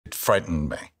frightened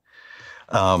me.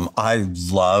 I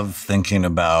love thinking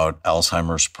about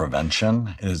Alzheimer's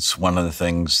prevention. It's one of the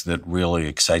things that really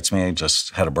excites me. I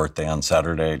just had a birthday on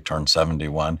Saturday, turned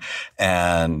 71.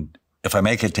 And if I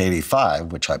make it to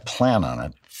 85, which I plan on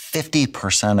it,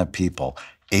 50% of people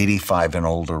 85 and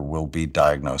older will be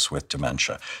diagnosed with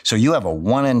dementia. So you have a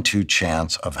 1 in 2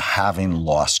 chance of having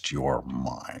lost your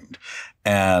mind.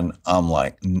 And I'm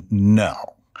like,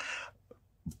 no.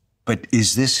 But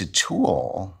is this a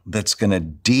tool that's going to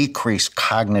decrease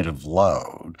cognitive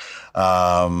load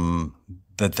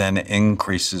that then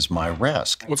increases my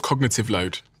risk? What's cognitive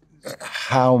load?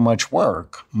 How much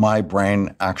work my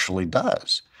brain actually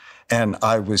does. And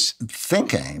I was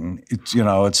thinking,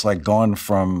 it's like going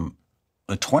from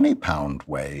a 20-pound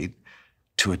weight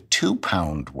to a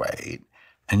 2-pound weight,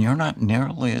 and you're not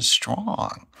nearly as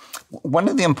strong. One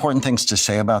of the important things to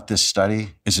say about this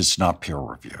study is it's not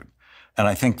peer-reviewed. And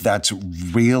I think that's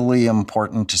really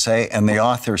important to say. And the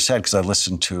author said, because I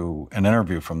listened to an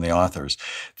interview from the authors,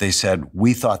 they said,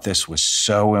 we thought this was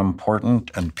so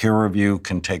important, and peer review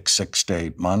can take 6 to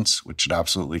 8 months, which it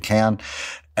absolutely can.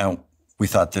 And we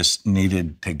thought this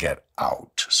needed to get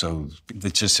out. So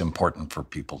it's just important for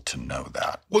people to know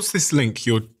that. What's this link,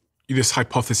 this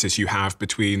hypothesis you have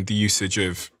between the usage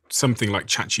of something like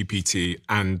ChatGPT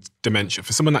and dementia?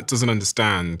 For someone that doesn't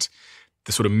understand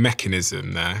the sort of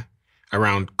mechanism there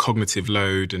around cognitive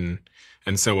load and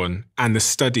so on, and the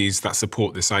studies that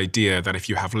support this idea that if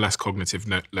you have less cognitive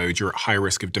load, you're at high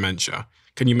risk of dementia.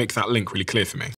 Can you make that link really clear for me?